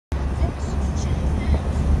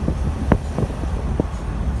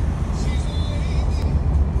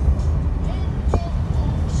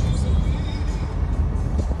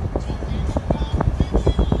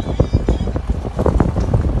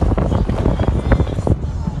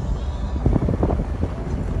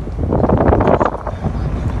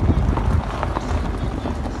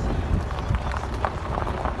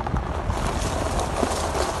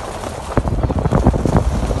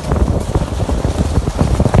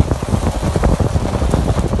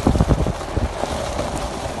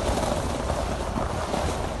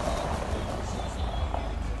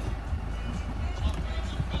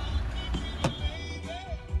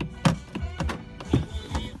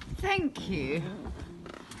me.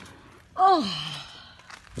 Oh.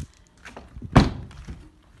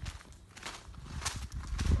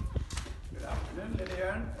 Good afternoon, Lady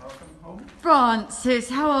Erne. Welcome home. Francis,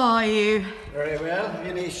 how are you? Very well.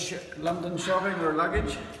 Any London shopping or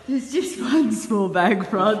luggage? There's just one small bag,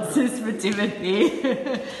 Francis, for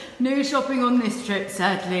Timothy. No shopping on this trip,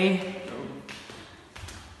 sadly.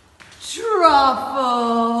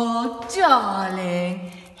 Truffle,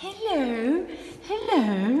 darling. Hello,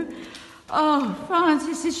 hello. Oh,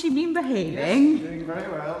 Francis, has she been behaving? Yes, doing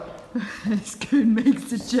very well. Let's go and make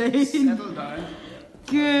the change. Settle down.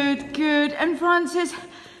 Good, good. And Francis,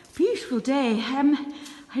 beautiful day.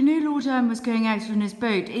 I know Lord Erne was going out on his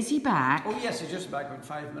boat. Is he back? Oh yes, he's just back in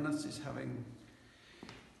 5 minutes. He's having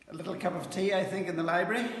a little cup of tea, I think, in the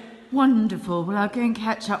library. Wonderful. Well, I'll go and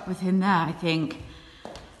catch up with him there, I think.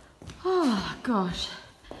 Oh, gosh.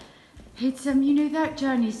 It's, you know, that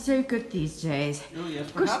journey's so good these days. Oh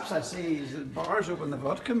yes, perhaps I see his bars open the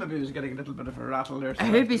vodka. Maybe he was getting a little bit of a rattle there. I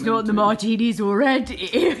hope he's not on the martinis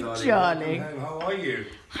already, darling. How are you?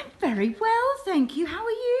 I'm very well, thank you. How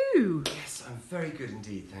are you? Yes, I'm very good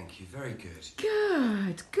indeed, thank you. Very good.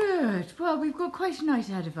 Good, good. Well, we've got quite a night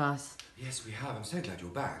ahead of us. Yes, we have. I'm so glad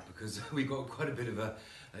you're back because we got quite a bit of a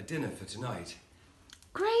dinner for tonight.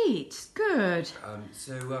 Great, good. I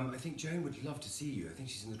think Joan would love to see you. I think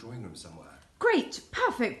she's in the drawing room somewhere. Great,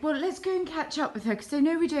 perfect. Well, let's go and catch up with her because I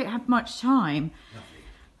know we don't have much time.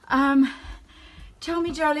 Lovely. Tell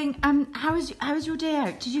me, darling, how was your day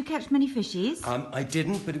out? Did you catch many fishies? I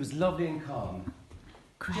didn't, but it was lovely and calm.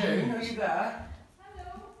 Great. Joan, are you there?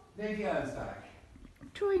 Hello. Lady Erne's back.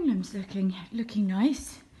 Drawing room's looking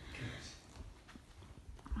nice.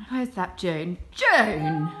 Good. Where's that Joan?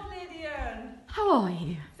 Joan! Hello, Lady Erne. How are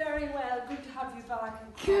you? Very well. Good to have you back.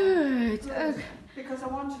 Good. Because I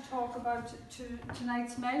want to talk about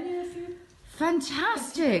tonight's menu if you...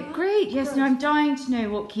 Fantastic. Great. Yes, and I'm dying to know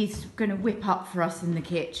what Keith's going to whip up for us in the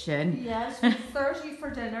kitchen. Yes, 30 for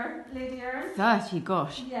dinner, Lady Erne. 30,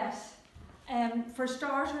 gosh. Yes. For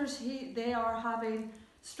starters, they are having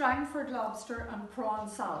Strangford lobster and prawn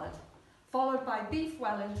salad, followed by beef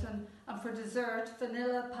Wellington, and for dessert,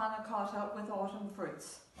 vanilla panna cotta with autumn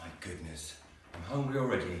fruits. My goodness, I'm hungry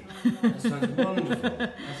already. That sounds wonderful.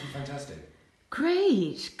 That's fantastic.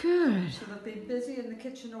 Great, good. So they'll be busy in the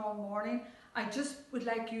kitchen all morning. I just would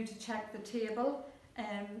like you to check the table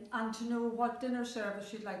and to know what dinner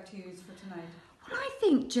service you'd like to use for tonight. Well, I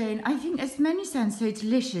think, Jane, this menu sounds so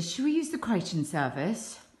delicious. Should we use the Crichton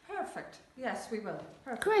service? Perfect. Yes, we will.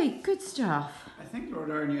 Perfect. Great, good stuff. I think Lord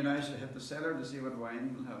Erne, you and I should hit the cellar to see what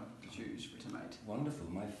wine we'll have to choose for tonight. Wonderful,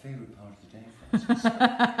 my favourite part of the day,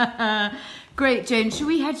 Francis. Great, Jane. Shall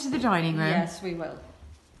we head to the dining room? Yes, we will.